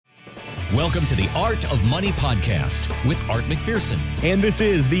Welcome to the Art of Money Podcast with Art McPherson. And this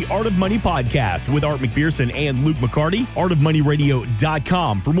is the Art of Money Podcast with Art McPherson and Luke McCarty,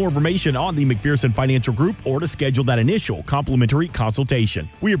 artofmoneyradio.com for more information on the McPherson Financial Group or to schedule that initial complimentary consultation.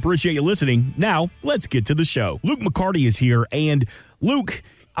 We appreciate you listening. Now, let's get to the show. Luke McCarty is here. And Luke,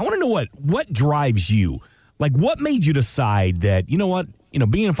 I want to know what drives you? Like, what made you decide that,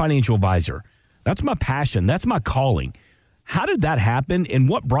 being a financial advisor, that's my passion, that's my calling. How did that happen, and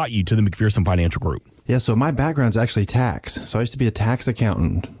what brought you to the McPherson Financial Group? Yeah, so my background's actually tax. So I used to be a tax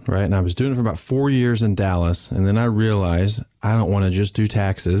accountant, right? And I was doing it for about 4 years in Dallas. And then I realized I don't want to just do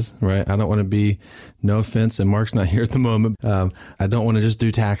taxes, right? I don't want to be, no offense, and Mark's not here at the moment. I don't want to just do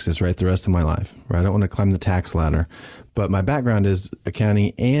taxes, right, the rest of my life, right? I don't want to climb the tax ladder. But my background is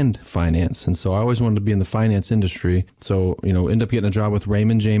accounting and finance. And so I always wanted to be in the finance industry. So, end up getting a job with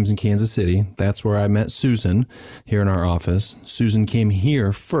Raymond James in Kansas City. That's where I met Susan here in our office. Susan came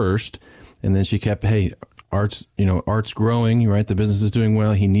here first, and then she kept, hey, Art's growing, right? The business is doing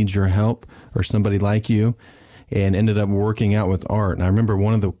well. He needs your help or somebody like you, and ended up working out with Art. And I remember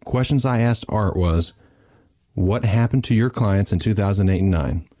one of the questions I asked Art was, what happened to your clients in 2008 and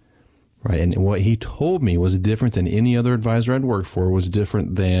 9? Right. And what he told me was different than any other advisor I'd worked for, was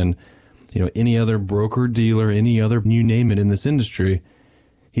different than, any other broker, dealer, any other, you name it, in this industry.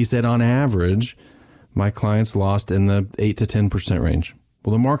 He said, on average, my clients lost in the 8 to 10% range.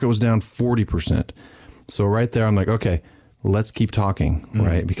 Well, the market was down 40%. So right there, I'm like, okay, let's keep talking,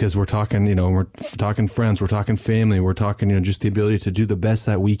 right? Because we're talking, we're talking friends, we're talking family, we're talking, just the ability to do the best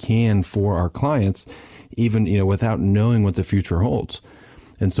that we can for our clients, even, without knowing what the future holds.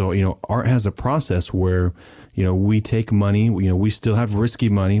 And so, Art has a process where, we take money, we still have risky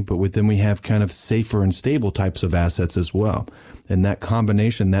money, but then we have kind of safer and stable types of assets as well. And that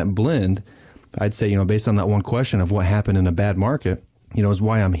combination, that blend, I'd say, based on that one question of what happened in a bad market, is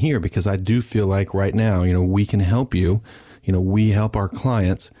why I'm here, because I do feel like right now, we can help you, we help our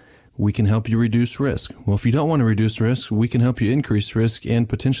clients. We can help you reduce risk. Well, if you don't want to reduce risk, we can help you increase risk and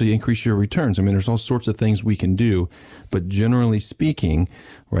potentially increase your returns. I mean, there's all sorts of things we can do. But generally speaking,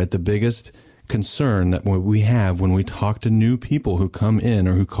 right, the biggest concern that we have when we talk to new people who come in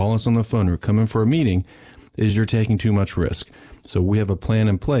or who call us on the phone or come in for a meeting is you're taking too much risk. So we have a plan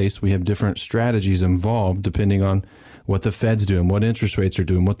in place. We have different strategies involved depending on what the Fed's doing, what interest rates are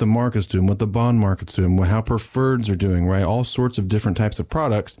doing, what the market's doing, what the bond market's doing, how preferreds are doing, right? All sorts of different types of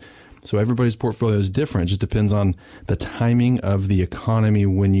products. So everybody's portfolio is different. It just depends on the timing of the economy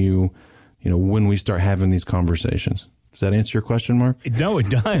when when we start having these conversations. Does that answer your question, Mark? No, it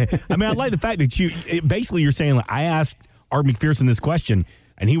does. I mean, I like the fact that you're saying, like, I asked Art McPherson this question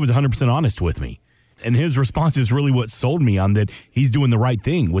and he was 100% honest with me. And his response is really what sold me on that he's doing the right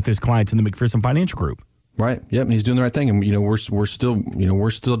thing with his clients in the McPherson Financial Group. Right. Yep. And he's doing the right thing. And, we're still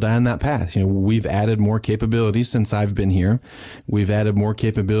down that path. We've added more capabilities since I've been here. We've added more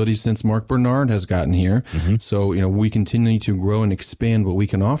capabilities since Mark Bernard has gotten here. Mm-hmm. So, we continue to grow and expand what we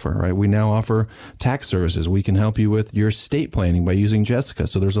can offer, right? We now offer tax services. We can help you with your estate planning by using Jessica.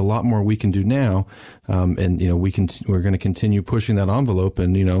 So there's a lot more we can do now. And, we're going to continue pushing that envelope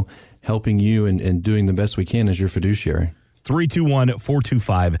and, helping you and doing the best we can as your fiduciary.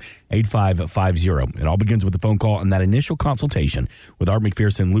 321-425-8550. It all begins with a phone call and that initial consultation with Art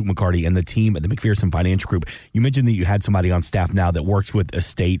McPherson, Luke McCarty, and the team at the McPherson Financial Group. You mentioned that you had somebody on staff now that works with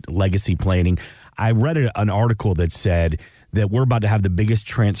estate legacy planning. I read an article that said that we're about to have the biggest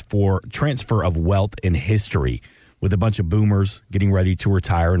transfer of wealth in history, with a bunch of boomers getting ready to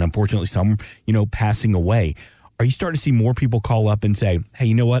retire and unfortunately some, passing away. Are you starting to see more people call up and say, hey,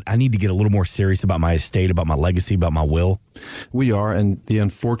 you know what? I need to get a little more serious about my estate, about my legacy, about my will? We are. And the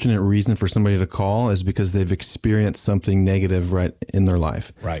unfortunate reason for somebody to call is because they've experienced something negative right in their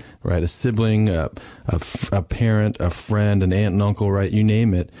life. Right. Right. A sibling, a parent, a friend, an aunt and uncle, right? You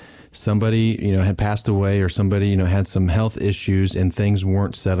name it. Somebody, had passed away or somebody, had some health issues and things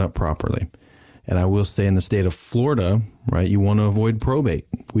weren't set up properly. And I will say in the state of Florida, right, you want to avoid probate.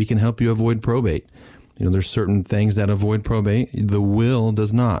 We can help you avoid probate. There's certain things that avoid probate. The will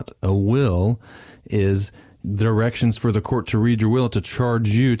does not. A will is directions for the court to read your will to charge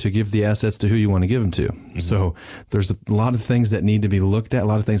you to give the assets to who you want to give them to. Mm-hmm. So there's a lot of things that need to be looked at, a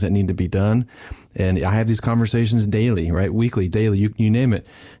lot of things that need to be done. And I have these conversations daily, right? Weekly, daily, you name it.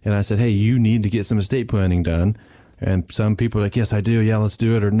 And I said, hey, you need to get some estate planning done. And some people are like, yes, I do. Yeah, let's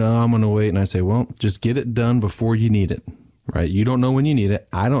do it. Or no, I'm going to wait. And I say, well, just get it done before you need it. Right. You don't know when you need it.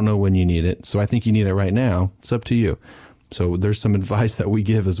 I don't know when you need it. So I think you need it right now. It's up to you. So there's some advice that we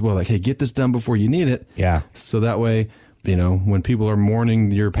give as well. Like, hey, get this done before you need it. Yeah. So that way, when people are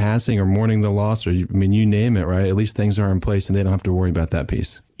mourning your passing or mourning the loss or, you name it, right? At least things are in place and they don't have to worry about that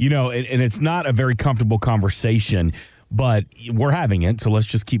piece. And it's not a very comfortable conversation, but we're having it, so let's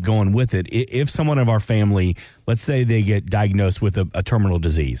just keep going with it. If someone of our family, let's say they get diagnosed with a terminal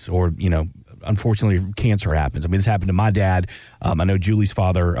disease or, unfortunately, cancer happens. I mean, this happened to my dad. I know Julie's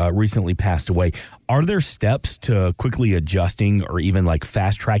father recently passed away. Are there steps to quickly adjusting or even like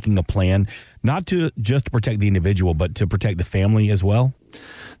fast tracking a plan, not to just protect the individual, but to protect the family as well?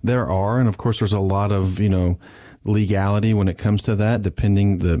 There are. And of course, there's a lot of, legality when it comes to that,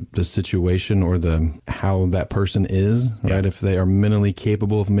 depending the situation or how that person is, right? If they are mentally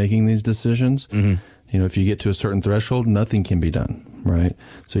capable of making these decisions, if you get to a certain threshold, nothing can be done, right?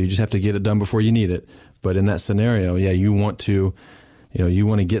 So you just have to get it done before you need it. But in that scenario, you want to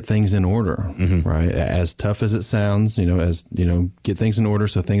get things in order, right? As tough as it sounds, get things in order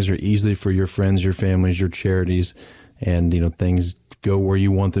so things are easy for your friends, your families, your charities, and, things go where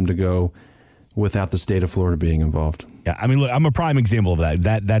you want them to go without the state of Florida being involved. Yeah, I mean, look, I'm a prime example of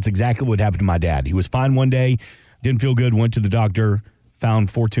that. That's exactly what happened to my dad. He was fine one day, didn't feel good, went to the doctor, found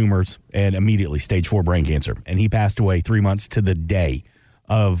 4 tumors, and immediately stage 4 brain cancer. And he passed away 3 months to the day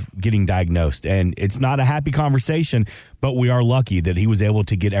of getting diagnosed. And it's not a happy conversation, but we are lucky that he was able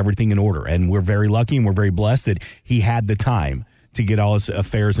to get everything in order. And we're very lucky and we're very blessed that he had the time to get all his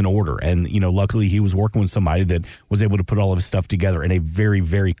affairs in order. And, luckily he was working with somebody that was able to put all of his stuff together in a very,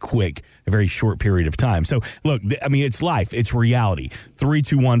 very quick, a very short period of time. So, look, I mean, it's life. It's reality.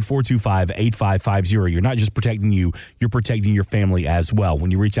 321-425-8550. You're not just protecting you, you're protecting your family as well.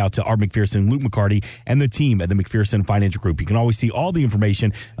 When you reach out to Art McPherson, Luke McCarty, and the team at the McPherson Financial Group, you can always see all the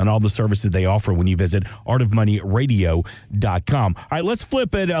information and all the services they offer when you visit artofmoneyradio.com. All right, let's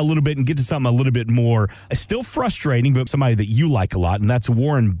flip it a little bit and get to something a little bit more still frustrating, but somebody that you like a lot, and that's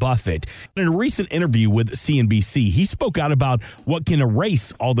Warren Buffett. In a recent interview with CNBC, he spoke out about what can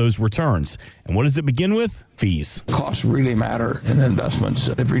erase all those returns. And what does it begin with? Fees. Costs really matter in investments.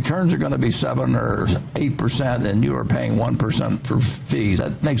 If returns are going to be 7 or 8% and you are paying 1% for fees,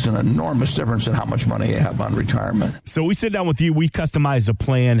 that makes an enormous difference in how much money you have on retirement. So we sit down with you, we customize a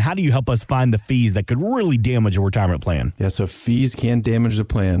plan. How do you help us find the fees that could really damage a retirement plan? Yeah, so fees can damage the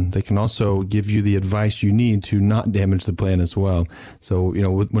plan. They can also give you the advice you need to not damage the plan as well. So,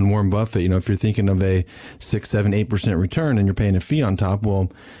 when Warren Buffett, if you're thinking of a 6, 7, 8% return and you're paying a fee on top,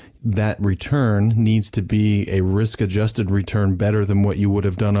 well, that return needs to be a risk-adjusted return better than what you would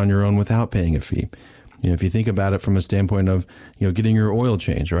have done on your own without paying a fee. If you think about it from a standpoint of, getting your oil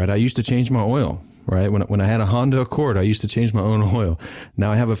changed, right? I used to change my oil, right? When I had a Honda Accord, I used to change my own oil.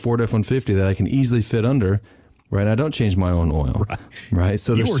 Now I have a Ford F-150 that I can easily fit under, right? I don't change my own oil, right?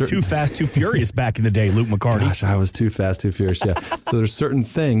 So you were too fast, too furious back in the day, Luke McCarty. Gosh, I was too fast, too furious. Yeah. So there's certain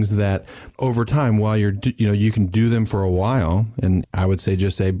things that over time, while you can do them for a while, and I would say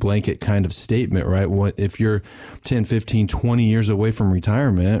just a blanket kind of statement, right? If you're 10, 15, 20 years away from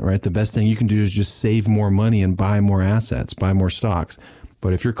retirement, right? The best thing you can do is just save more money and buy more assets, buy more stocks.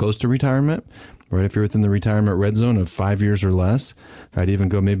 But if you're close to retirement, right? If you're within the retirement red zone of 5 years or less, I'd even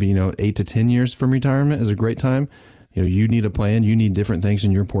go maybe, 8 to 10 years from retirement is a great time. You need a plan. You need different things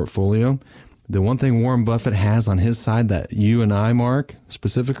in your portfolio. The one thing Warren Buffett has on his side that you and I, Mark,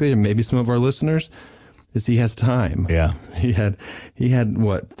 specifically, and maybe some of our listeners, is he has time. Yeah. He had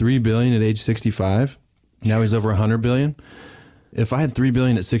what, $3 billion at age 65? Now he's over $100 billion. If I had $3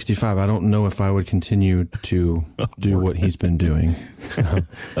 billion at 65, I don't know if I would continue to do what he's been doing. That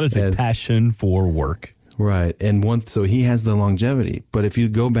is a passion for work. Right. And so he has the longevity. But if you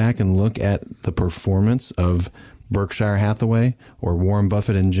go back and look at the performance of Berkshire Hathaway or Warren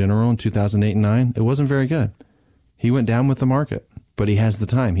Buffett in general in 2008 and 9, it wasn't very good. He went down with the market, but he has the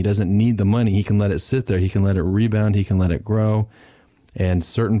time. He doesn't need the money. He can let it sit there. He can let it rebound. He can let it grow. And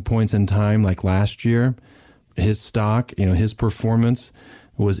certain points in time, like last year, his stock, his performance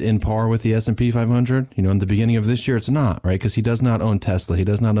was in par with the S&P 500. In the beginning of this year, it's not, right? Because he does not own Tesla. He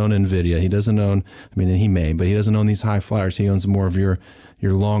does not own NVIDIA. He doesn't own, he may, but he doesn't own these high flyers. He owns more of your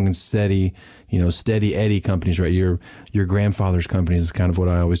long and steady, steady Eddie companies, right? Your grandfather's companies is kind of what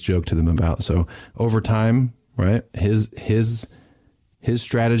I always joke to them about. So over time, right, his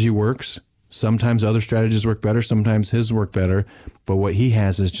strategy works. Sometimes other strategies work better. Sometimes his work better. But what he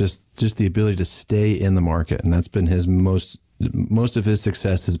has is just the ability to stay in the market. And that's been his most of his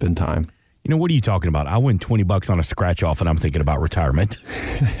success has been time. What are you talking about? I win $20 on a scratch off and I'm thinking about retirement.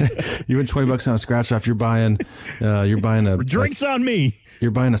 You win $20 on a scratch off. You're buying a drinks on me.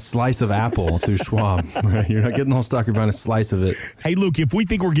 you're buying a slice of apple through Schwab. Right? You're not getting the whole stock. You're buying a slice of it. Hey, Luke, if we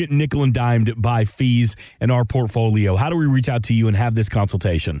think we're getting nickel and dimed by fees in our portfolio, how do we reach out to you and have this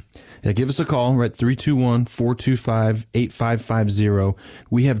consultation? Yeah, give us a call. We're at 321-425-8550.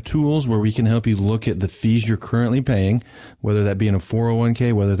 We have tools where we can help you look at the fees you're currently paying, whether that be in a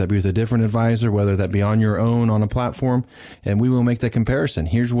 401k, whether that be with a different advisor, whether that be on your own on a platform, and we will make that comparison.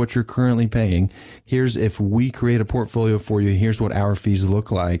 Here's what you're currently paying. Here's if we create a portfolio for you, here's what our fees look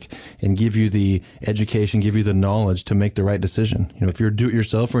like, and give you the education, give you the knowledge to make the right decision. You know, if you're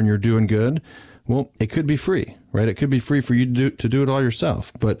do-it-yourselfer and you're doing good, well, it could be free, right? It could be free for you to do it all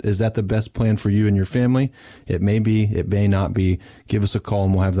yourself. But is that the best plan for you and your family? It may be, it may not be. Give us a call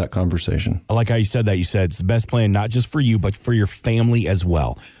and we'll have that conversation. I like how you said that. You said it's the best plan, not just for you, but for your family as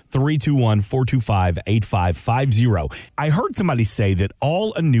well. 321-425-8550. I heard somebody say that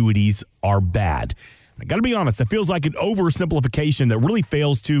all annuities are bad. I got to be honest, it feels like an oversimplification that really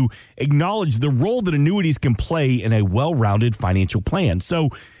fails to acknowledge the role that annuities can play in a well-rounded financial plan. So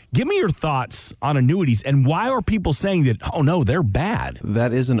give me your thoughts on annuities and why are people saying that, oh no, they're bad?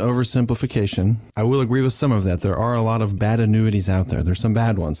 That is an oversimplification. I will agree with some of that. There are a lot of bad annuities out there. There's some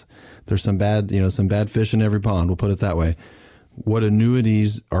bad ones. There's some bad fish in every pond. We'll put it that way. What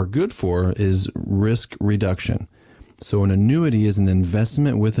annuities are good for is risk reduction. So an annuity is an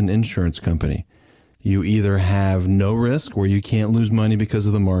investment with an insurance company. You either have no risk where you can't lose money because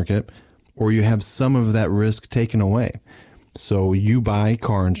of the market, or you have some of that risk taken away. So you buy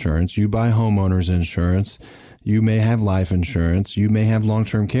car insurance, you buy homeowners insurance, you may have life insurance, you may have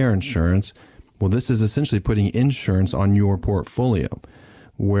long-term care insurance. Well, this is essentially putting insurance on your portfolio.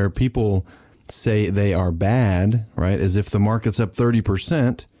 Where people say they are bad, right, as if the market's up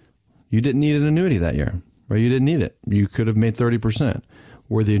 30%, you didn't need an annuity that year, right? You didn't need it. You could have made 30%.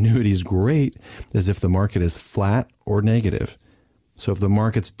 Where the annuity is great is if the market is flat or negative. So if the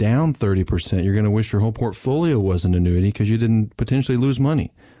market's down 30%, you're going to wish your whole portfolio was an annuity because you didn't potentially lose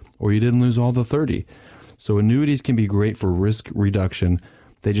money or you didn't lose all the 30. So annuities can be great for risk reduction.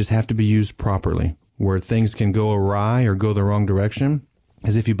 They just have to be used properly. Where things can go awry or go the wrong direction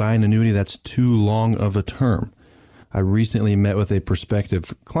is if you buy an annuity that's too long of a term. I recently met with a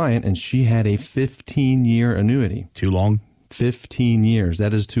prospective client and she had a 15-year annuity. Too long? 15 years.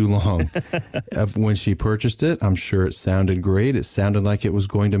 That is too long. When she purchased it, I'm sure it sounded great. It sounded like it was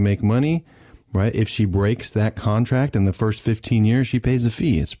going to make money, right? If she breaks that contract in the first 15 years, she pays a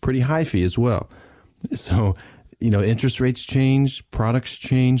fee. It's a pretty high fee as well. So, interest rates change, products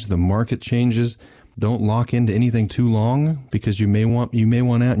change, the market changes. Don't lock into anything too long because you may want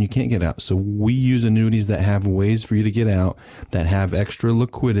out and you can't get out. So we use annuities that have ways for you to get out, that have extra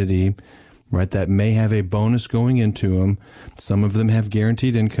liquidity, right, that may have a bonus going into them. Some of them have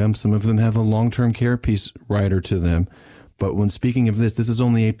guaranteed income. Some of them have a long-term care piece rider to them. But when speaking of this is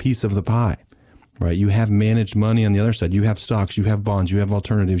only a piece of the pie, right? You have managed money on the other side. You have stocks, you have bonds, you have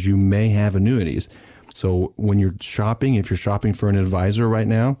alternatives. You may have annuities. So when you're shopping, if you're shopping for an advisor right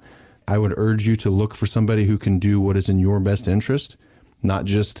now, I would urge you to look for somebody who can do what is in your best interest, not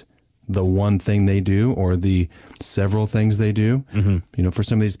just the one thing they do or the several things they do. Mm-hmm. For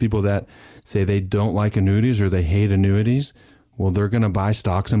some of these people that say they don't like annuities or they hate annuities, well, they're going to buy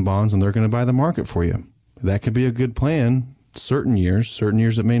stocks and bonds and they're going to buy the market for you. That could be a good plan. Certain years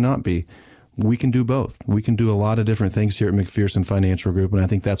it may not be. We can do both. We can do a lot of different things here at McPherson Financial Group, and I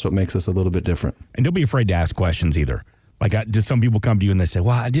think that's what makes us a little bit different. And don't be afraid to ask questions either. Like, just some people come to you and they say,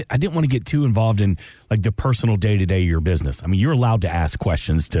 well, I didn't want to get too involved in like the personal day-to-day of your business. I mean, you're allowed to ask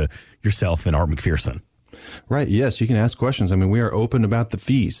questions to yourself and Art McPherson. Right. Yes, you can ask questions. I mean, we are open about the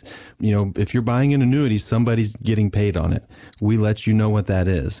fees. If you're buying an annuity, somebody's getting paid on it. We let you know what that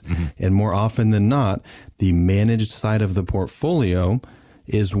is. Mm-hmm. And more often than not, the managed side of the portfolio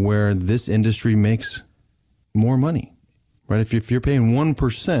is where this industry makes more money. Right? If you're paying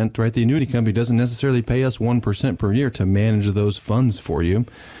 1%, right, the annuity company doesn't necessarily pay us 1% per year to manage those funds for you.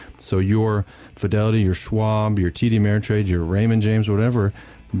 So your Fidelity, your Schwab, your TD Ameritrade, your Raymond James, whatever,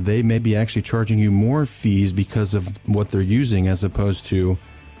 they may be actually charging you more fees because of what they're using as opposed to,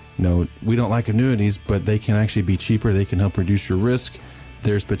 we don't like annuities, but they can actually be cheaper. They can help reduce your risk.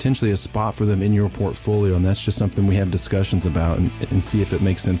 There's potentially a spot for them in your portfolio, and that's just something we have discussions about and see if it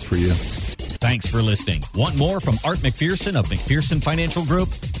makes sense for you. Thanks for listening. Want more from Art McPherson of McPherson Financial Group?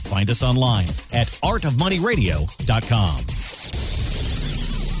 Find us online at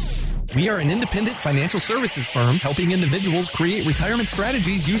artofmoneyradio.com. We are an independent financial services firm helping individuals create retirement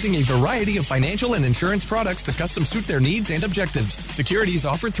strategies using a variety of financial and insurance products to custom suit their needs and objectives. Securities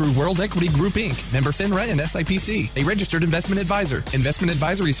offered through World Equity Group, Inc., member FINRA and SIPC, a registered investment advisor. Investment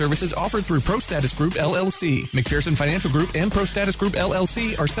advisory services offered through ProStatus Group, LLC. McPherson Financial Group and ProStatus Group,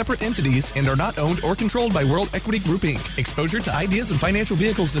 LLC are separate entities and are not owned or controlled by World Equity Group, Inc. Exposure to ideas and financial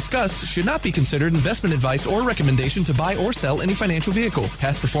vehicles discussed should not be considered investment advice or recommendation to buy or sell any financial vehicle.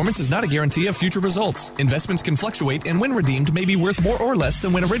 Past performance is not a guarantee of future results. Investments can fluctuate and when redeemed may be worth more or less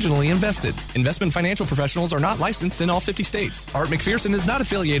than when originally invested. Investment financial professionals are not licensed in all 50 states. Art McPherson is not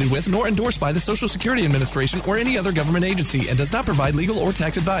affiliated with nor endorsed by the Social Security Administration or any other government agency and does not provide legal or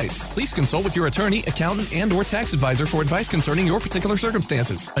tax advice. Please consult with your attorney, accountant, and or tax advisor for advice concerning your particular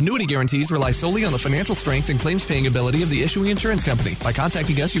circumstances. Annuity guarantees rely solely on the financial strength and claims paying ability of the issuing insurance company. By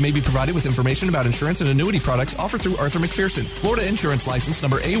contacting us, you may be provided with information about insurance and annuity products offered through Arthur McPherson, Florida Insurance License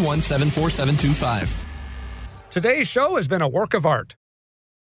number A174725. Today's show has been a work of art.